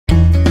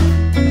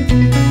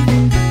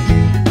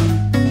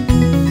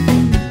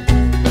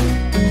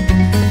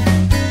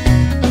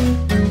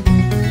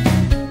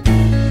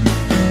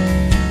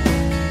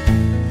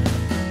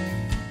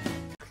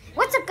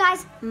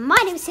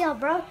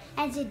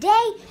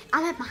today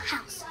I'm at my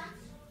house.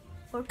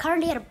 We're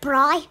currently at a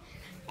braai,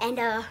 and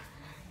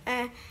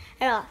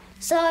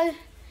so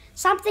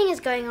something is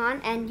going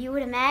on, and you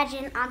would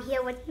imagine I'm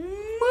here with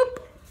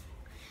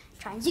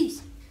Tritan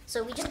Zeus.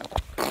 So we just,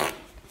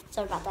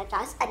 sorry about that,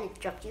 guys, I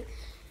interrupted you.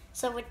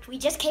 So we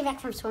just came back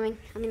from swimming.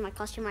 I'm in my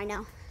costume right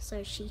now,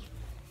 so she's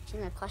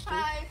in her costume.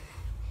 Hi.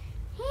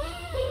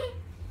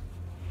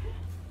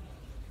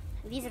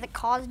 These are the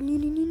cars. He's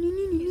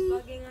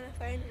vlogging on a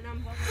phone and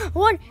I'm vlogging.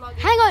 What?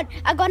 Hang on,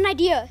 I got an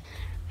idea.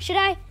 So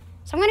I'm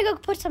gonna go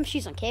put some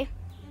shoes on, okay?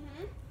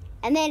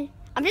 And then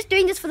I'm just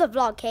doing this for the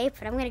vlog, okay?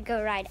 But I'm gonna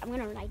go ride. I'm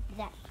gonna ride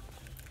that.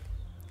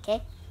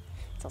 Okay?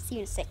 So I'll see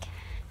you in a sec.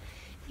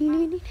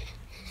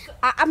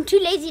 I'm too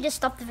lazy to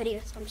stop the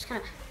video, so I'm just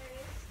gonna.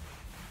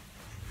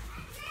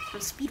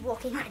 I'm speed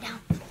walking right now.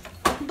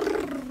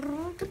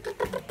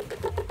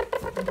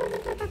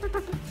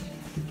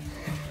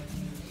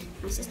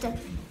 My sister.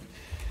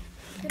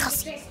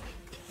 Cussy.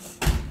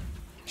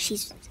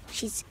 She's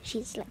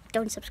like,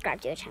 don't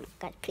subscribe to her channel,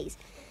 guys, please.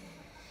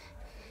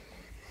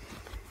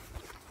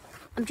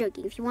 I'm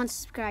joking. If you want to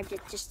subscribe,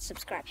 just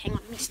subscribe. Hang on,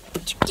 let me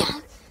sit you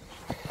down.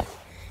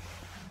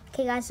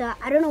 Okay, guys,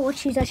 I don't know what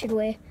shoes I should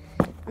wear.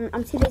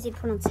 I'm too lazy to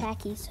put on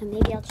tacky, so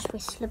maybe I'll just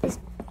wear slippers.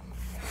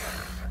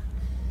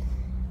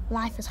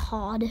 Life is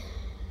hard.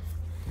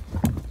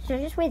 Should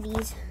I just wear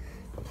these?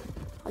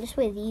 I'll just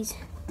wear these.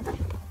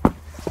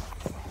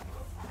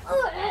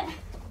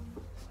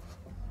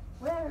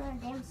 Where are the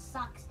damn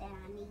socks that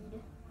I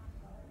need?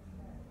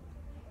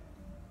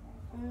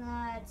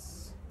 No,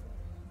 it's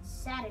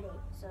Saturday,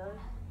 so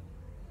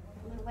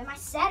I'm gonna wear my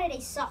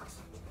Saturday socks.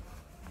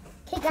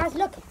 Okay, guys,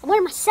 look, I'm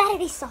wearing my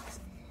Saturday socks.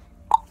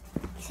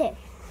 See.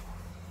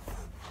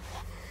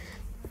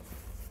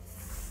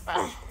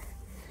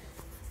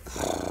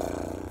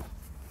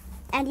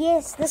 And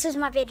yes, this is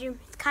my bedroom.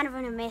 It's kind of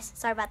in a mess.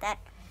 Sorry about that.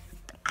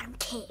 But I don't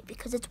care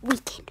because it's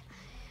weekend.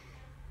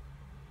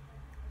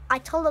 I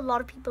told a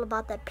lot of people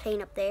about that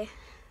plane up there.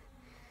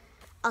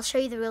 I'll show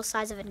you the real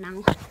size of it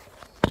now.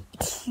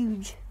 It's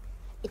huge.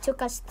 It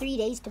took us 3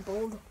 days to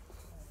build.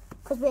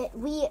 Because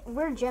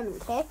we're German,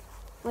 okay?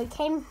 When we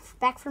came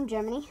back from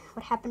Germany,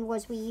 what happened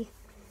was we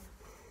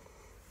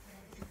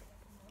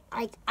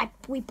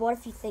bought a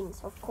few things,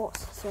 of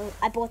course. So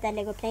I bought that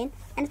Lego plane,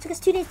 and it took us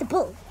 2 days to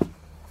build.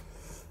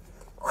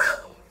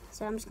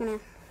 So I'm just gonna.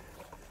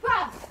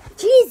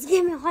 Jeez,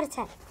 give me a heart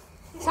attack.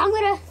 So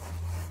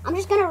I'm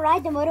just gonna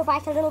ride the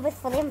motorbike a little bit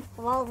for them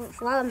while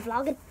I'm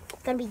vlogging.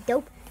 It's gonna be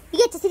dope. You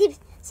get to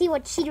see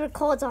what she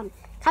records on.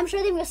 Come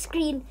show them your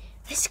screen.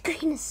 The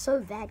screen is so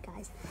bad,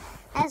 guys.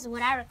 That's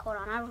what I record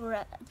on.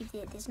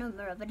 There's no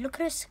mirror, but look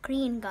at her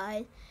screen,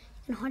 guys.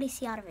 You can hardly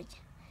see out of it.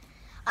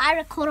 I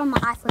record on my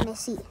iPhone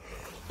SE.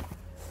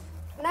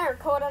 And I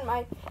record on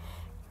my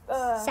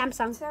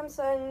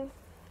Samsung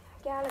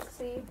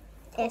Galaxy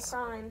S.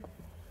 Prime.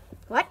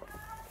 What?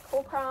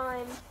 Full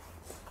Prime.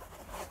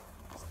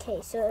 Okay,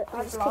 so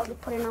I'm just quickly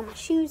putting on my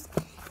shoes.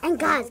 And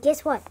guys,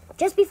 guess what?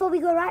 Just before we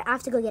go ride, I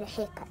have to go get a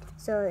haircut.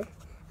 So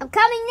I'm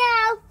coming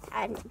now.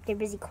 And they're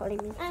busy calling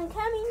me. I'm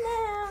coming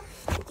now.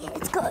 Yeah,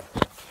 let's go.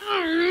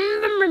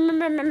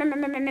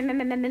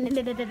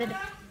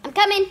 I'm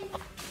coming.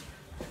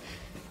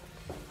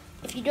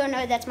 If you don't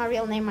know, that's my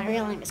real name. My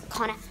real name is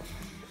Connor.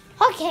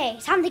 Okay,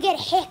 time to get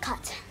a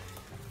haircut.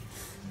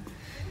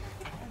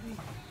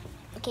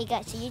 Okay,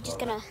 guys, so you're just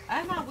gonna.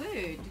 Oh my word!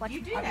 Did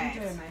you do that? I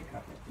didn't do her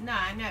makeup. No,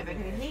 I know, but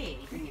her hair.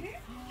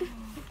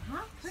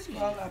 How pretty.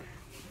 Scroll up.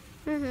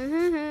 Can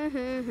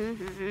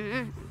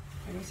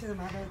you see the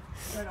mother?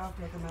 Right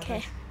after the mother.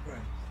 Okay.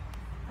 Right.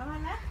 Oh, I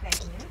love that.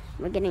 Yeah.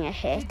 We're getting a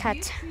haircut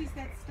Did you choose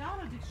that style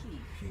or did she?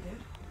 She did.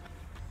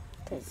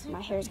 because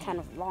my hair is kind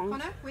of long.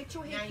 Connor, wet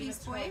your hair, please,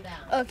 boy.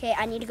 Okay,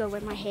 I need to go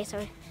with my hair,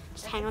 so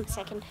just hang on a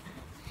second.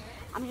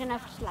 I'm gonna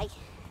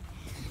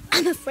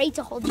I'm afraid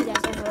to hold you guys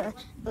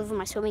over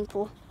my swimming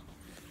pool.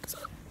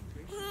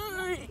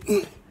 Oh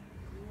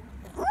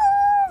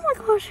my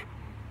gosh.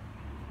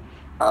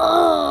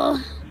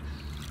 Oh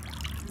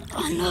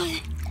no.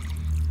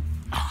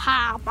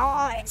 Ha,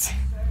 boys.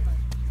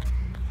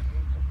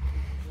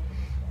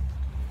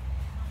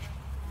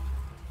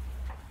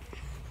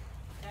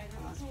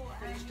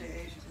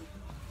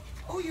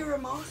 Oh, you're a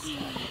monster.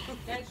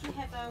 Don't you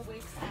have a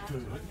wet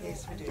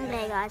Yes, we do.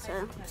 Okay guys, so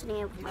I'm sitting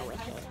here with my wet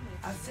hair.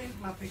 I'll send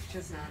my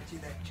pictures now to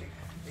that chick.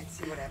 Let's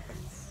see what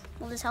happens.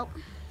 Will this help?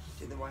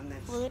 To the one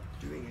that's Will it?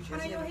 doing it. She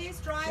Connor, your hasn't-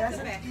 hair's dry she at the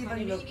hasn't back. even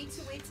Connor, you looked. need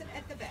to wet it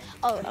at the back.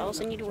 Oh, I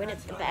also need to wet it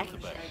at the back.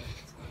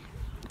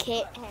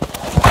 Okay.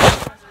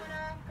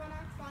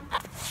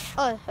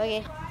 Oh,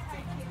 okay.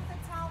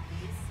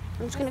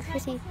 I'm just gonna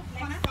quickly.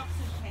 I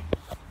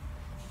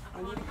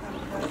need to come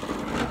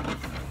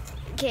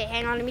Okay,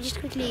 hang on. Let me just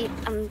quickly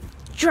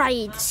dry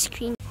the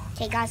screen.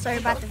 Okay, guys, sorry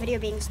about the video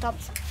being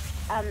stopped.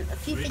 A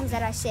few things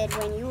that I said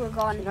when you were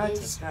gone is.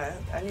 notice, no,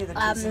 only the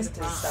two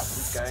sisters stuff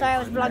is going Sorry, I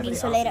was on. vlogging Nobody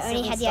so late. I else is only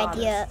in had the the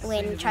idea silence.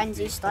 when Tritan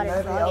Zeus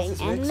started Nobody else vlogging. is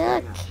And working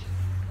look,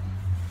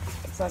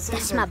 So I sent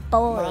that's her my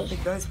boy.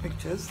 those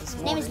pictures this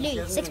his name is morning. She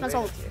Louis, hasn't 6 months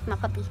read old. it yet. My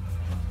puppy.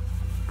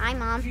 Hi,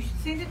 Mom. You should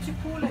send it to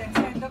Paula and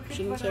say, look, She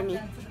didn't what hear I've me.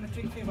 done for the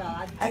matric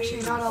farewell.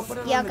 Actually, no, I'll put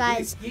it Yeah, on the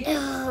guys. group.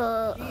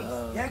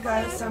 Yeah,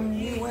 guys, some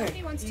new work.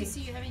 He wants to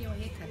see you having your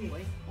haircut,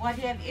 boy. Why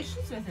do you have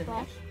issues with it?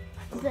 What?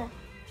 Oh,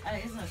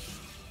 isn't it?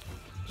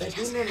 They've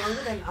been there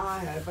longer than I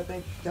have, but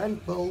they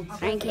don't build. I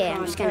don't care.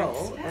 I'm just gonna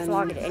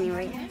vlog it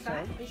anyway.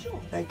 So.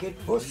 They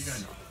get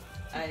bus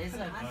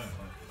Isn't it?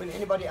 when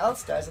anybody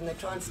else does, and they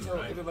try and steal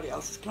everybody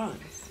else's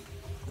clients.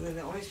 And then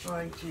they're always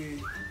trying to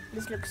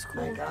This looks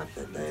cool. make out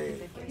that they're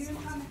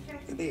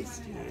the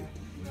best, you know.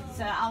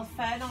 So I'll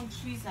phone on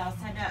Tuesday. I'll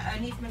say no,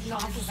 only if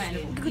Michelle's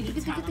available.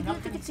 Anytime. I'm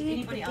not going to see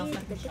anybody else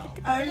like Michelle.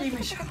 Only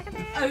Michelle.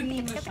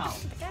 Only Michelle.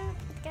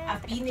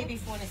 I've been there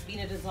before and it's been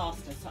a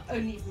disaster. So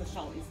only if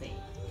Michelle is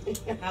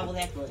there. How will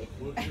that work?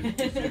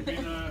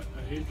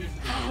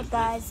 Oh,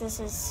 guys, this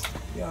is.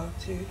 Yeah,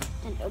 too.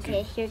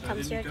 Okay, here it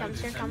comes. Here it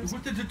comes. Here it comes.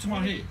 What did it to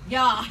my hair?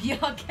 Yeah,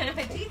 can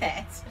I do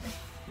that?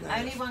 No. I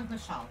only want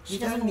Michelle. She You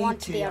doesn't don't want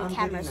need to be on I'm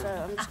camera, good so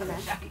enough. I'm just gonna.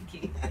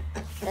 Joking.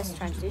 Let's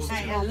transduce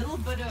Hey, this a one. little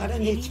bit of I don't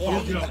need to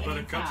anything be at here.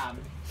 any time.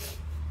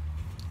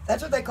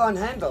 That's what they can't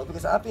handle,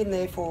 because I've been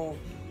there for.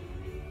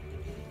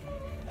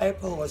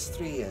 April was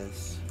 3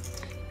 years.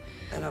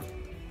 And I'm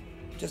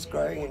just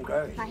growing and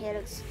growing. My hair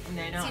looks.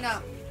 No, See no.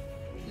 now,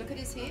 look at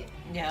his hair.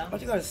 Yeah.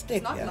 But you got a stick,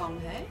 It's not yeah? long,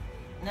 hey?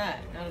 No,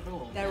 not at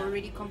all. They're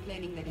already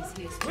complaining that his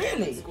hair's too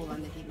Really? old school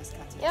and that he must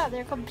cut it. Yeah,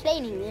 they're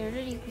complaining. They're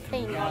really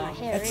complaining about my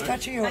hair. It's Really.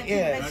 touching your But you-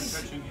 ears.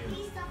 Touching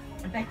ears.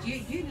 But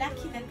you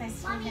lucky that they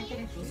still have it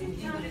at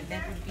Kings.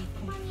 That would be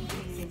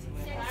completely sensible.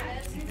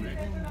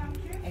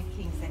 At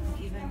Kings, that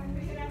could even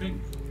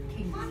Pink.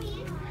 Kings.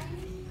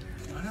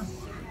 I know.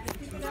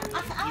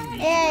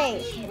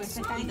 Hey! With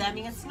it either. I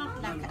mean, it's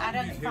not like I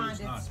don't Hair find is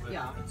it. nice, but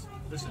Yeah.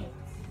 listen,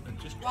 it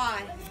just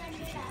Why?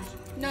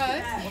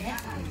 No,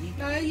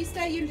 no, you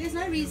stay. There's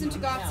no reason to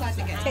go outside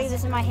the gate. Check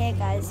this is my hair,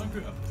 guys.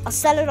 I'll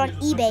sell it on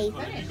eBay. you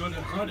got it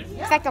Friday.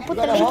 In fact, I'll put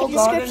the got a link whole in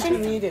garden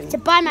description to read in. to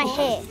buy my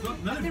hair.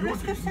 None of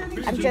yours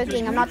is. I'm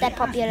joking. I'm not that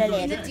popular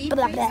yet.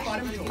 Blah, blah,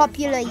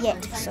 popular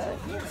yet. So,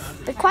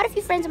 but quite a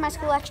few friends in my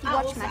school actually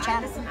watch my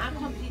channel. Listen, I'm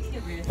completely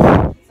agree with you.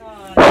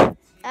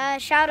 So,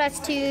 Shout outs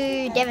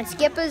to Devin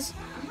Skippers.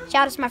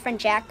 Shout outs to my friend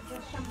Jack.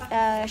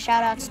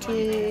 Shout outs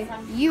to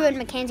Ewan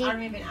Mackenzie.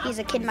 He's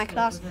a kid in my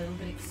class.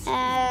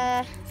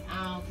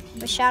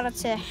 But shout out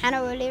to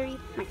Hannah O'Leary,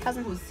 my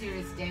cousin. was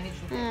serious damage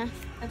with Uh, it.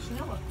 But you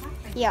know what?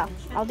 yeah,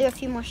 I'll do a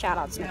few more shout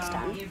outs next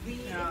time.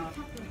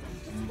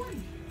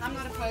 I'm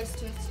not opposed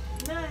to it.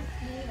 No,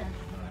 neither.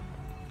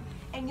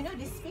 And you know,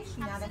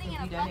 especially now that we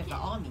don't have the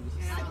army,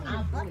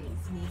 our boys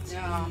need to.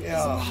 Yeah.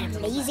 Yeah.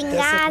 Amazing,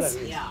 guys.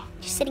 Discipline. Yeah.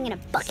 Just sitting in a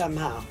bucket.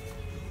 Somehow.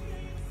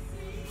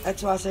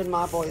 That's why I send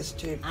my boys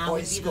to I would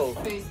boys' be school.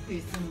 the first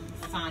person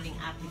signing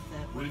up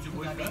if Where did you the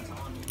work go back at? to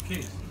army.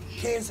 Kids.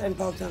 Kids and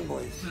Bolton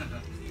boys. No, no.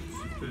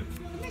 Good.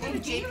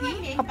 And do you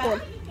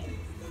remember?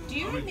 Do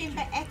you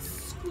remember at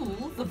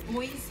school the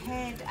boys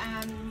had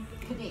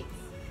cadets?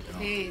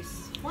 Yes.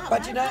 Wow,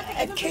 But you know, why don't they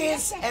at ever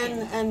Kids bring that back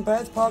then? and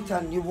both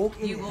Parktown, you walk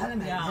in, You walk- hello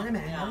man, yeah, hello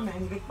man, yeah. hello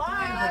man. You get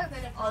tired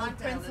Oh, the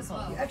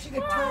principal. you actually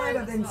get tired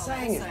of them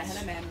saying So, it.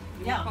 hello, ma'am.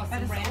 Yeah, Pass but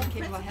some it's random all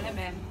kid, well, hello,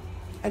 ma'am.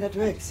 And it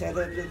works, so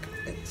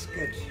it's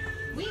good.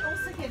 We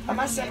also get. I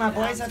must say my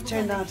boys have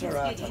turned out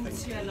alright, I think.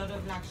 Into a lot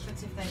of like shit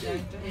if they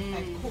don't do it, if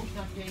they're caught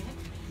not doing it.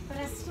 But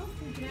I still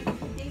think you know the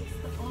cadets,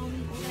 the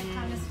army, all that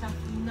kind of stuff,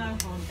 no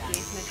harm done.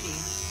 Definitely.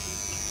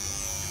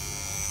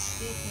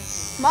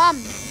 Mom,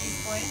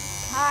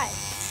 Boys. hi.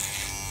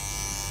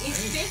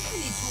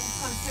 Especially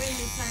considering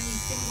it's only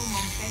single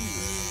mom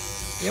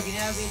families. Yep. You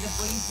know, where the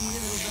boys need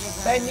a little bit of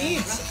a... They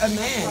need a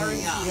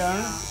man, Yeah.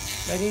 yeah.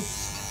 They need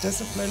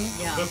discipline.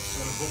 Yeah. Books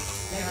and a book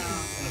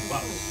and a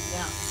bus.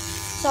 Yeah.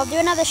 So I'll do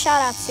another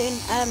shout out soon.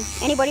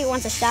 Anybody who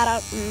wants a shout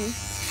out,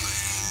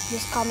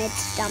 just comment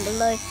down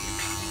below.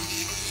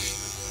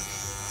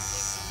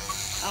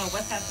 Oh,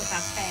 what's up with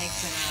our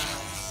fags and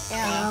our...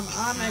 Yeah.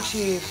 I'm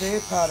actually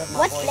very proud of my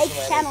What's boys. Blake's the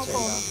way they channel turned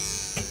called? out.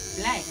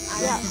 Blake, I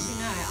Yeah. want to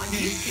know, on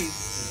YouTube.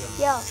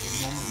 Yeah. I look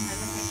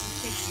at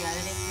check you, I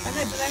don't have And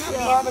they're not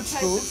Yeah. private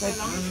schools, they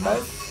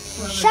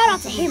both, Shout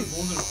out to him.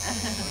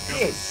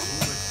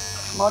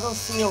 yes. Model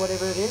C or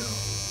whatever it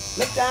is.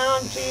 Look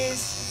down,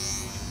 please.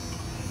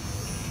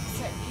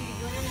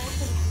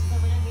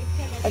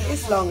 It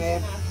is long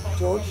hair,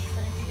 George.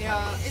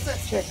 Yeah, is it?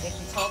 Check.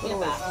 talking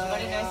about. You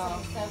want to know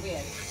something so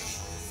weird?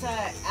 So,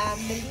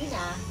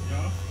 Melina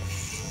Yeah.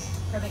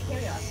 from a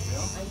carrier, I used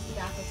to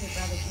go out with her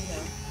brother Gino.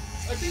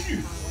 Oh, did you?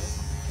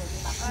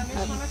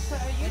 How much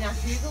are you? When I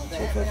googled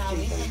it, when I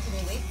went 250. onto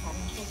their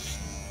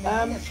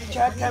website,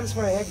 Chad comes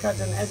for a haircut,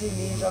 and as he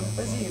leaves, I'm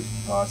busy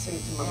passing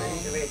to my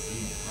managerette.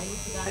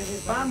 And she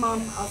says, bye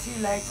mom, I'll see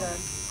you later.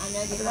 I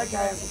said, okay,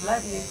 I said,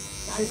 love you.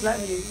 She says,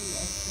 love you.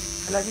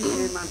 I love you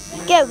too,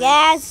 man. Go,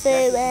 guys. So,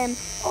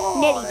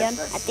 Oh, nearly that's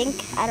done, so I think.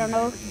 I don't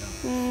know.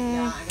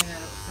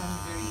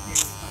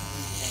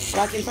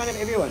 Like in front of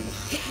everyone.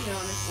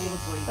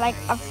 Like,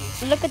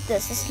 look at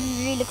this. This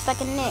really looks like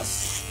a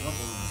nest.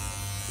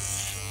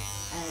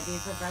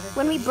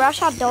 When we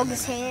brush our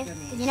dog's hair,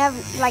 you know,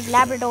 like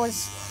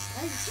Labradors,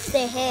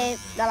 their hair,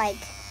 they're like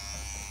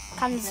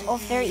comes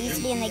off very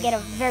easily and they get a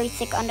very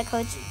thick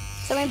undercoat.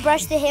 So when we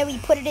brush the hair, we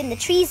put it in the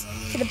trees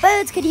so the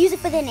birds could use it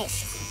for their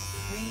nest.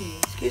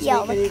 Excuse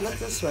Yeah, me, can you look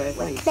this way?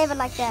 Thanks. Clever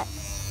like that.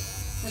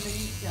 So the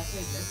I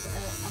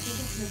think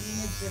it's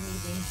Marina, Jimmy,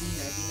 then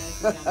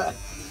Dino.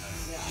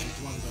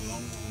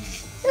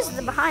 This is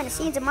the behind the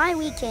scenes of my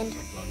weekend.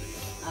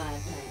 I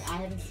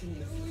haven't seen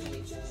this.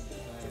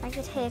 I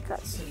get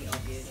haircuts.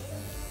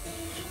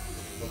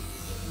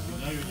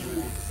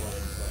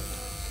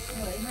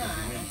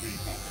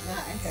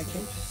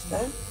 Okay,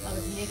 stand. I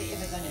was never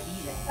ever going to be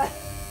there.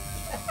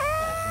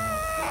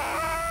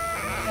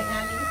 But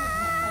now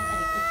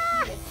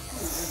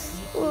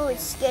Ooh,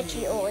 it's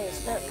sketchy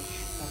always. Look.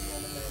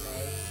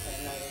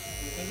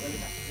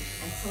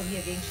 until he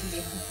eventually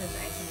left his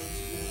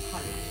in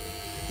college.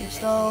 Keep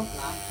still.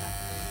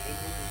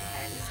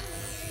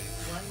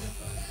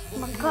 Oh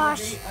my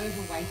gosh.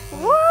 Overweight.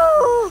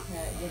 Woo!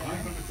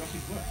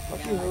 What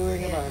are you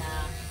worrying about?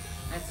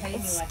 I'm telling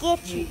It's you what,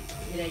 sketchy.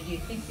 you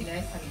think you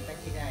know something, but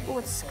you don't. Oh,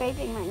 it's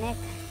scraping my neck.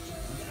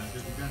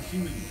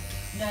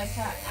 No,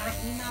 so I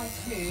emailed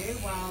her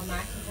while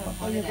Mike was on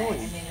What are you holiday,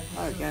 doing? and then it Oh,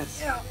 was yes.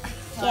 so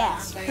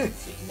Yes. I'm going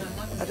to, no,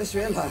 not I just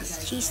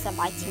realised. Jeez, the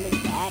lights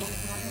look bad.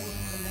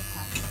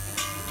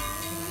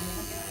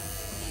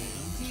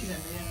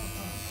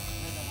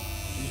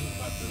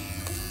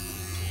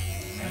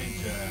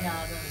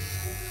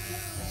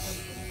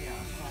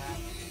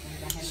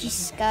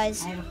 Jeez,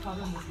 guys.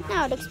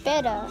 Now it looks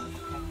better.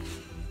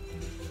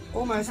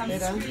 Almost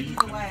better.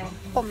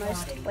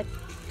 Almost what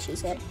she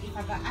said. If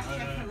I go up to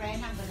Parade,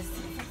 I'm going to sit.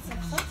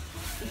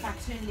 If I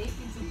turn left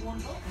into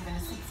Warnville, I'm going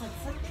to sit.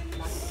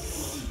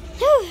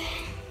 Whew.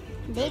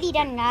 Nearly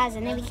done, guys,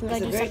 and then we can go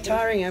It's do very something.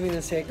 tiring having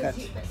this haircut.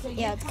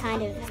 Yeah, it's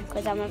kind of,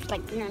 because I'm just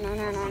like, no,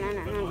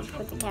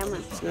 with the camera.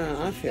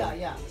 No, I feel.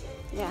 Yeah.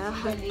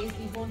 Yeah. Then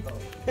Leslie Warnville.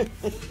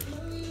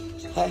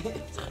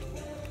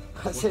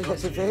 I said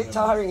it's very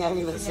tiring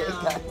having this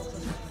haircut.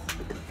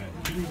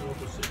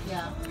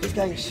 Yeah. He's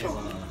going,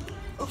 sure.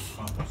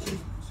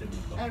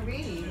 Oh,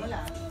 really?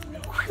 Voila.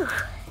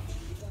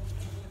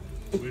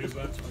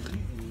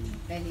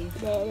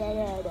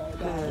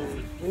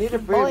 We need a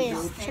Boy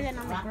broom. is chilling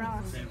on the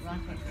grass.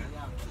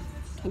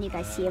 Can you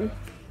guys see him?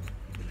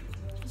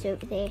 He's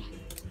over there.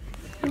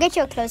 I'll get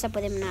you a close up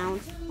with him now,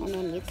 and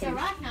then you can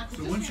Right now,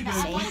 So once you go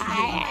say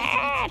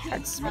hi. It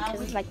hurts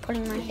because it's like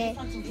pulling my hair.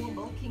 onto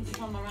Warnville, Kings is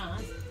on my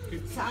right.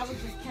 So I would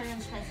just carry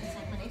on straight and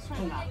take my next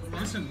one right,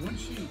 right? Listen,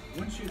 once you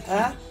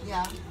Huh?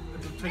 Yeah.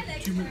 it'll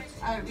take you 2 minutes.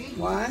 Oh, really?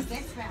 Why?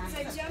 That's where I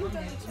sit.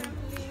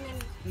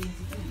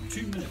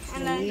 2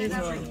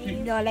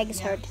 minutes. Your legs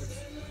hurt.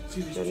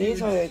 See, there's Your two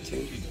knees are minutes.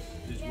 hurting.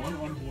 There's one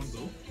on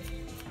Hornbill,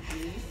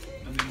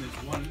 and then there's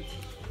one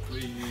where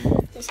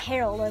you There's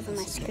hair all over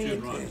my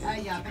screen. Oh,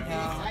 yeah, but it's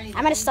only...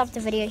 I'm gonna stop the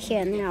video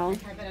here and then I'll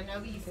Okay, but I know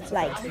where you sit.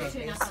 like I would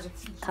turn up at a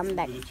teacher. come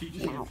back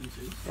now.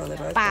 Oh, they're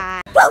right.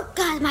 Bye. Whoa,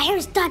 guys, my hair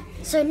is done.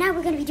 So now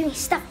we're gonna be doing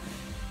stuff.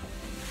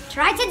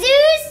 Tritan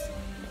Zeus!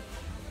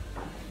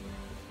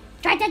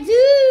 Tritan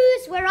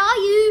Zeus, where are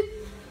you?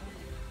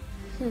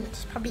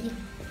 It's probably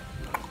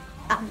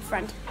up in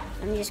front.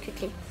 Let me just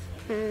quickly.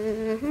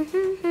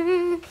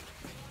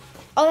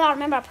 Oh yeah,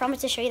 remember I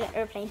promised to show you that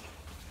airplane.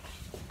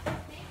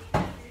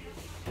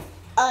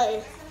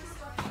 I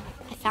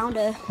found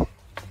her.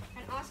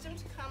 And asked him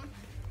to come.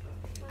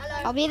 Hello.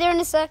 I'll be there in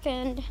a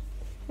second.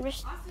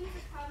 Asked him to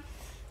come.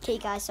 Okay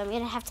guys, so I'm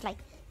gonna have to like,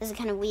 this is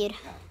kind of weird.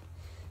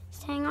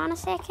 Just hang on a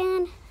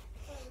second.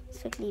 Let's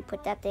quickly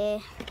put that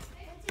there.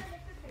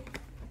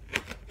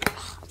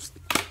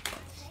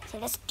 Okay,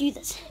 let's do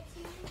this.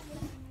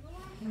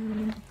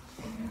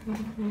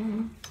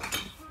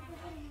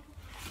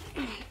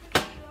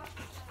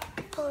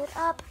 Pull it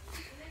up.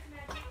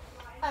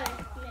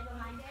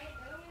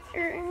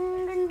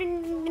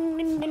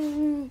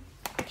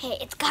 Okay,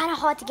 it's kind of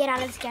hard to get out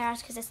of this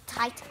garage because it's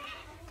tight.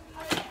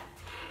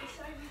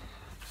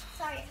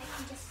 Sorry if I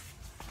can just...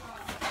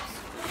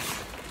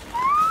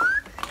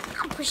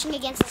 I'm pushing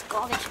against this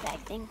garbage bag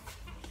thing.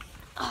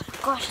 Oh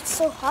gosh, it's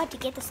so hard to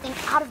get this thing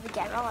out of the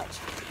garage.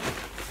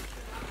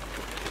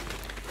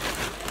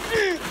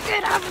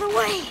 Get out of the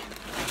way.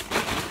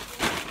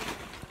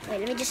 Wait,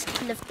 let me just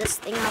lift this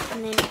thing up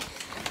and then...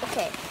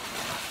 Okay.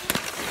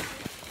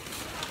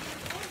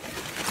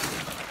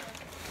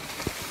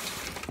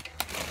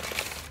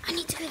 I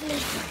need to quickly...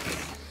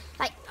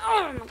 Like,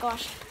 oh my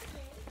gosh.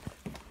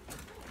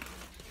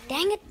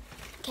 Dang it.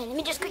 Okay, let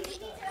me just quickly...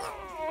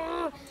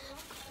 Oh,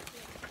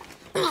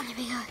 there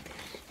we go.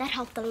 That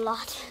helped a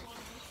lot.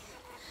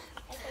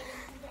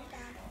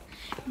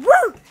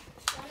 Woo!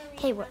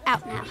 Okay, we're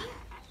out now. Are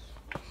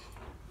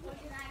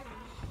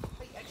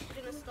you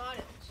actually gonna start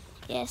it?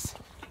 Yes.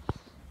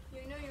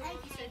 You know your mom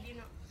said you're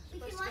not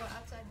supposed to go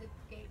outside the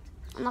gate.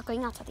 I'm not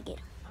going outside the gate.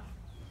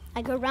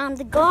 I go around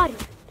the garden.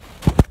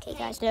 Okay,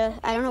 guys, I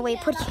don't know where you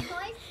put you.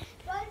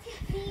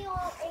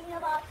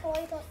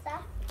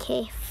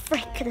 Okay,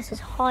 frick, this is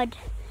hard.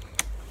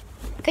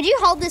 Could you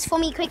hold this for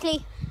me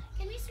quickly?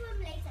 Can we swim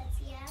later,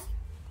 Tia?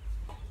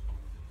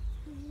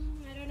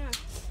 I don't know.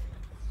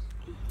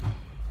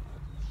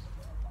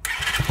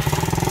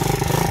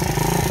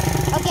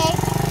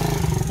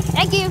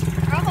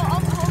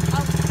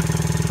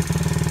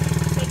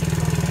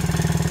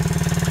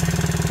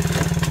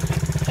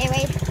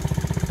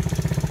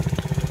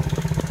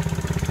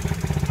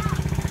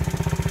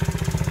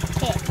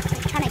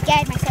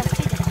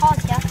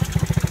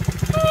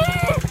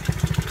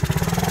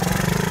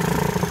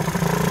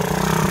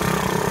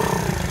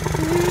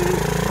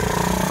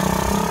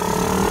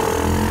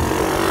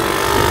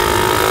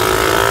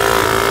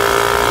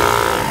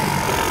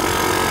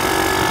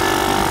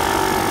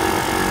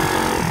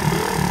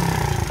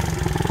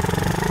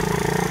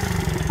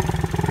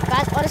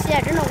 See, I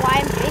don't know why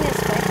I'm doing this,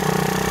 but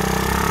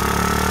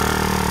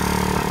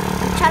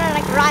I'm trying to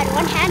like ride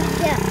one hand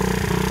here.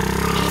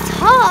 It's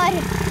hard.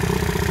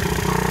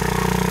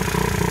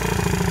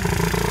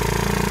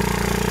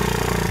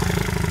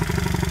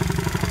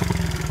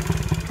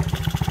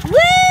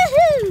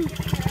 Woohoo!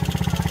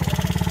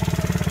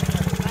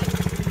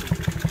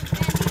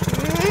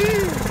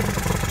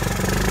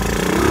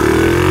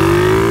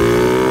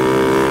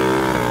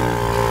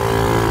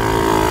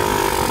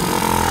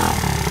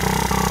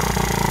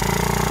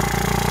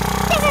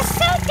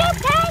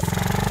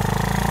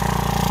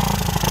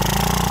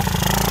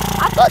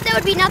 I thought there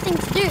would be nothing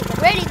to do,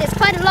 but really there's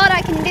quite a lot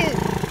I can do.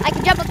 I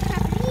can jump up the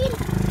trampoline,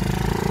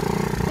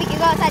 we can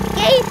go outside the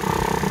gate,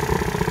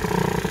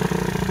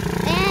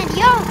 and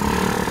yo!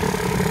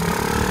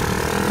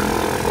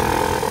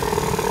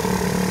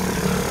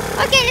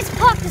 Okay, let's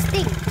park this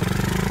thing.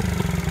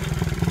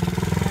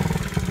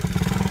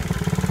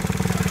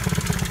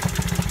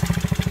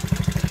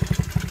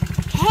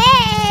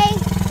 Hey!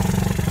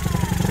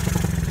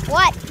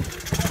 What?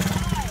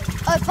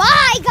 Oh,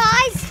 bye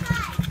guys!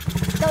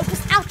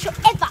 Dopest outro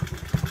ever.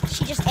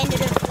 She just ended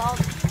her vlog.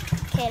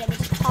 Okay, let me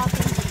just park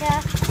into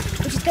here,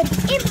 which is going to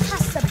be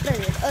impossible.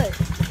 Oh,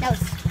 that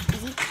was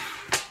easy.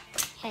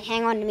 Okay,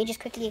 hang on, let me just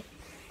quickly.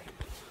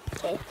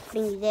 Okay,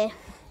 putting you there.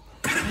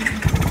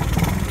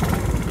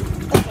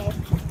 Okay.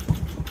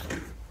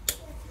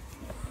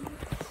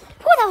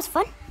 Oh, that was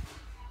fun.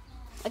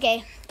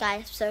 Okay,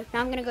 guys, so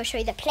now I'm going to go show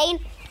you the plane.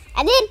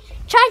 And then,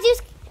 Tritan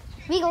Zeus,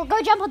 we will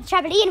go jump on the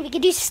trampoline and we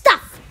can do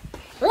stuff.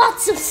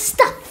 Lots of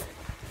stuff.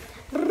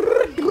 Woo!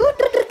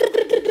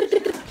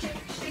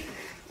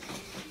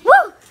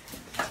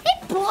 Hey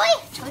boy!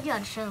 I told you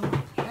I'd show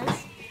him.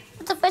 That's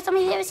the first time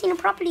you've ever seen him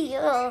properly.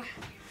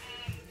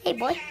 Hey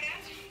boy.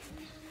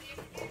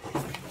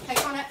 Hey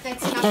Connor,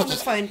 that's enough on the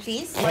phone,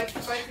 please. Both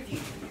of you.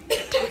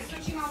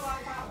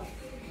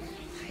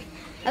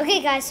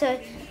 Okay guys, so,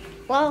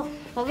 well,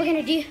 what we're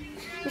gonna do,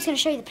 I'm just gonna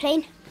show you the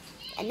plane.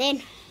 And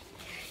then,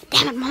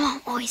 damn it, my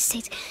mom always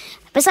says,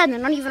 besides,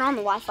 they're not even on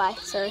the Wi-Fi,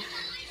 so.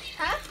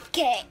 Huh?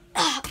 Okay,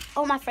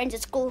 all my friends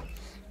at school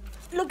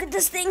look at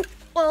this thing.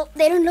 Well,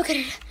 they don't look at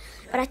it,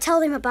 but I tell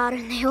them about it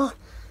and they all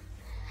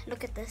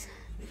look at this.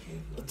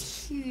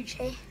 It's huge,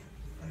 hey?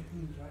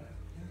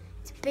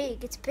 It's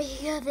big, it's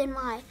bigger than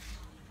mine.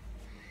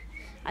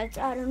 I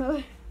don't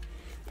know.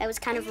 That was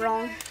kind of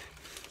wrong.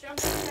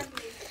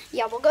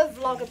 Yeah, we'll go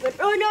vlog it, but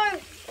oh no! I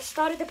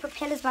started the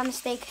propellers by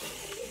mistake.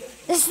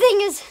 This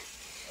thing is,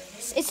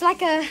 it's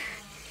like a,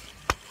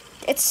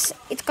 it's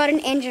got an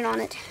engine on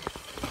it.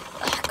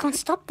 I can't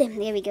stop them.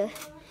 There we go.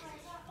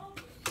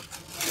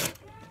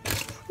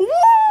 Woo!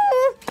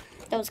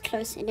 That was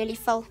close. It nearly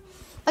fell.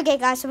 Okay,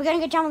 guys, so we're going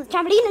to go jump on the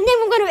trampoline and then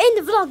we're going to end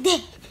the vlog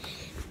there.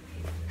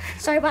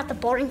 Sorry about the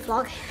boring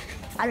vlog.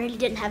 I really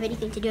didn't have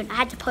anything to do and I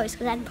had to post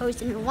because I hadn't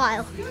posted in a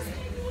while.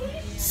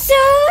 So...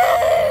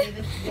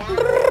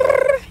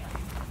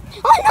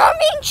 Oh no, I'm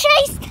being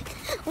chased!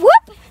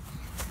 Whoop!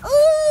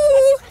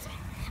 Ooh!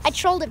 I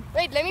trolled him.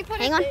 Wait, let me put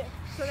Hang it on. there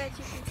so that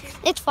you can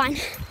see. It's fine.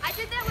 I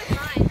did that with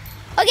mine.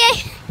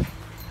 Okay.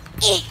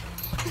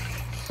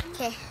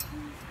 Okay.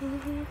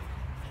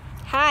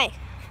 Hi.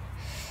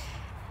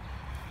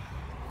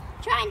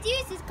 Tritan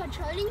Zeus is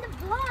controlling the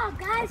vlog,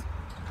 guys.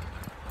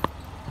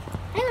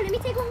 Hang on, let me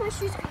take off my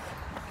shoes quick.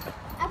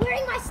 I'm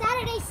wearing my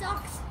Saturday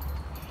socks.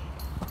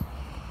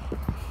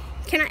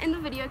 Can I end the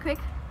video quick?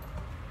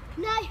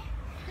 No,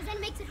 because then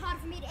it makes it harder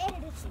for me to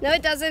edit it. No,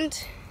 it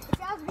doesn't. It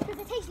does, because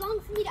it takes long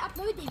for me to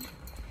upload them.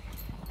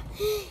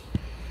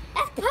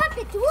 That's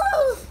perfect.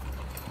 Woo!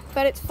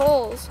 But it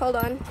falls. Hold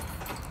on.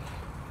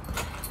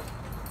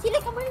 See,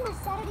 look, I'm wearing my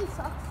Saturday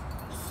socks.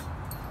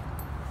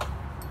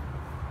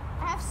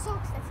 I have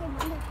socks that say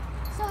Monday.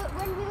 So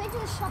when we went to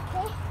the shop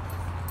there,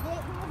 we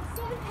had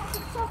 7 packs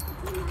of socks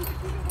between my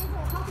computer days at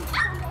Welcome to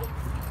Sunday.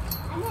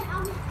 And then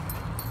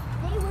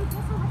they were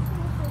just how much they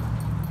were for?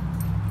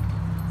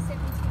 17.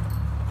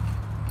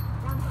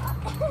 Round up.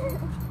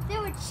 They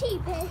were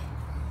cheap, eh?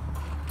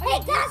 Hey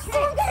guys, so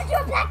I'm gonna do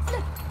a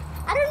backflip.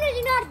 I don't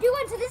really know how to do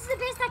one, so this is the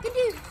best I can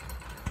do.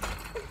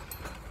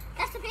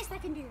 That's the best I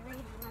can do,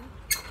 really.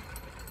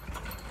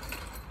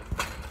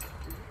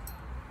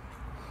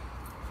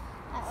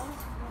 I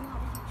honestly don't know how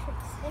to do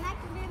tricks. Then I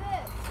can do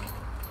this.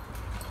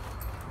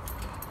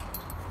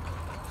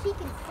 He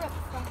can flip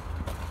from.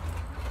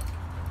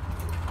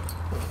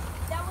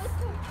 That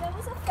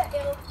was a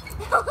fail.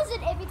 That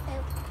wasn't every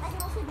fail. I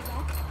can also do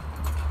that.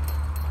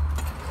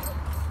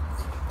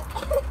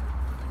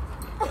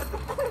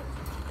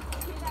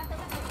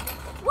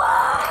 Whoa,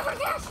 oh my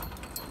gosh!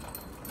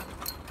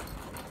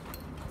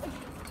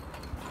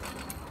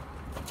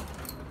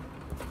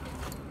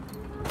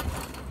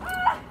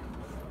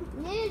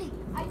 Nearly.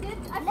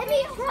 Let me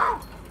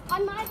try.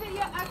 On my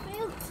video, I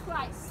failed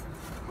twice.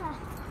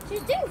 She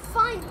was doing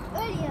fine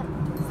earlier.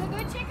 So go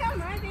check out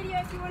my video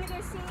if you want to go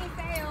see me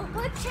fail.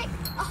 Go check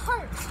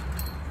her.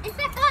 In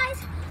fact, guys,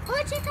 go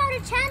check out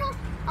her channel.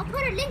 I'll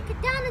put a link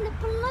down in the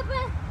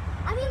blubber.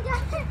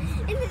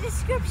 down in the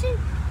description.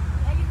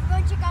 And you can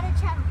go check out her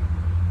channel.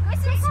 Go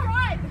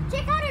subscribe.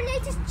 Check out her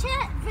latest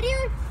Alicia's video,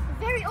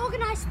 very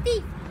organized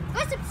thief. Go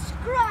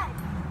subscribe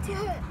to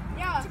her.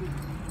 Yeah.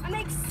 I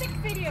make sick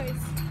videos.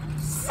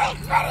 Sick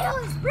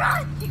videos,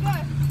 bro! Here you go.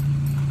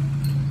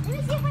 Let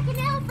me see if I can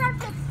nail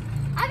front flips.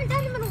 I haven't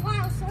done them in a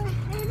while, so I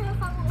don't know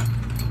if I will.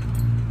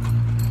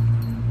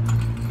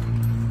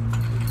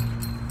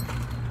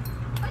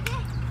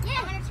 Okay, yeah.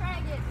 I'm gonna try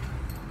again.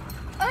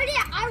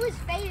 Earlier I was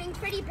failing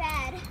pretty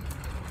bad.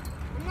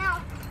 And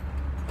now,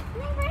 I'm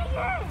doing pretty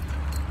good.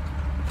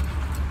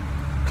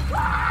 Oh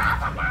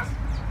my gosh!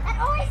 That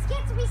always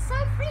gets me so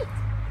freaked.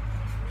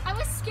 I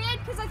was scared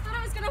because I thought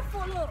I was gonna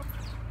fall off.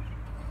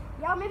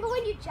 Yeah, remember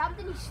when you jumped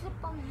and you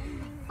slipped on the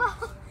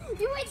oh,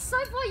 you went so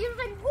far, you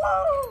went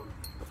whoa!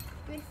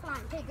 You went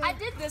flying. Okay, go. I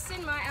did this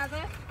in my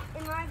vlog.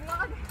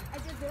 I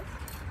did this.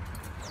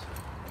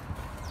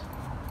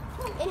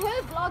 In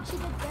her vlog, she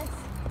did this.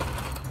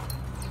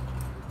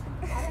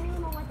 I don't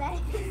even know what that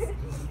is.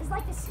 It's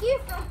like a skew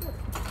front flip.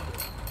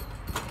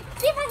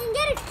 See if I can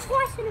get it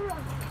twice in a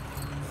row.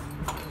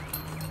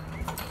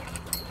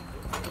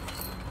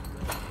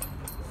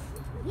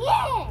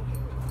 Yeah!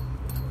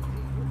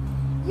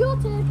 Your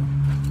turn.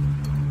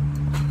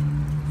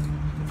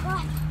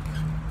 Right.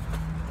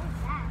 What's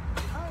that?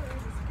 Oh,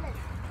 there's a split.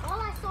 All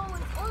I saw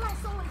was.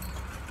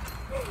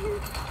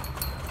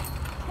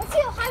 Let's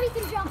see how high we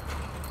can jump.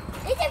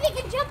 Let's see if we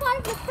can jump out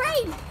of the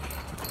frame.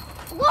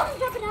 Well, I'm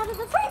jumping out of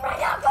the frame right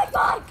now. Good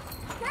God!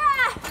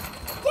 Ah!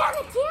 Damn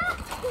it, Tia!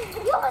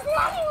 You almost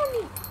landing on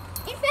me.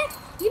 In fact,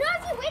 you know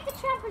if you went the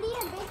trampoline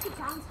and basically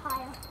bounce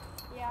higher.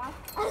 Yeah.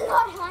 A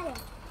lot higher.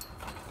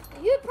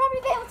 You'd probably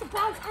be able to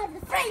bounce out of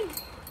the frame.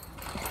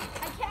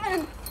 I can.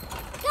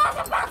 Guys,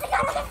 I'm bouncing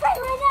out of the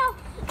frame right now.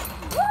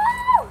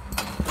 Woo!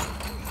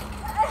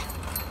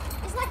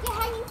 It's like you're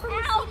hanging from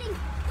the ceiling.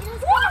 You know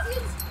those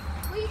cartoons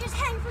where you just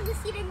hang from the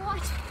ceiling and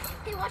watch.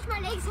 Hey, watch my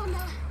legs on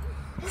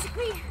the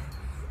screen.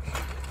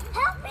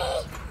 Help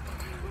me!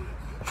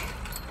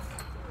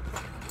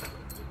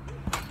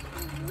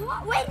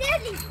 What? Wait,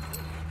 nearly.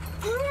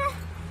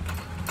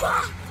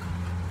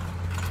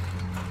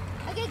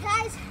 Okay,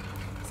 guys.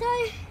 So,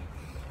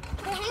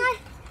 hang on.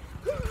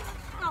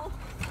 Ow.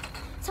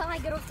 That's how I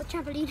get off the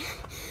trampoline.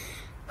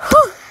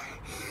 Whew.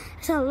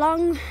 It's a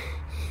long,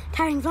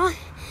 tiring vlog.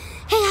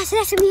 Hey guys, so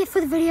that's gonna be it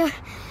for the video.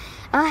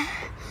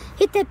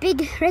 Hit that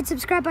big red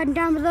subscribe button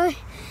down below,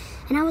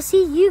 and I will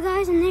see you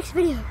guys in the next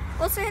video.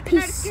 Also hit the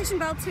Peace. notification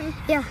bell to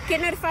Yeah.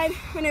 get notified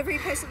whenever you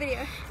post a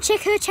video.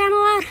 Check her channel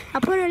out.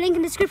 I'll put her link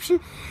in the description,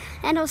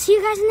 and I'll see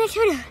you guys in the next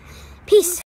video. Peace.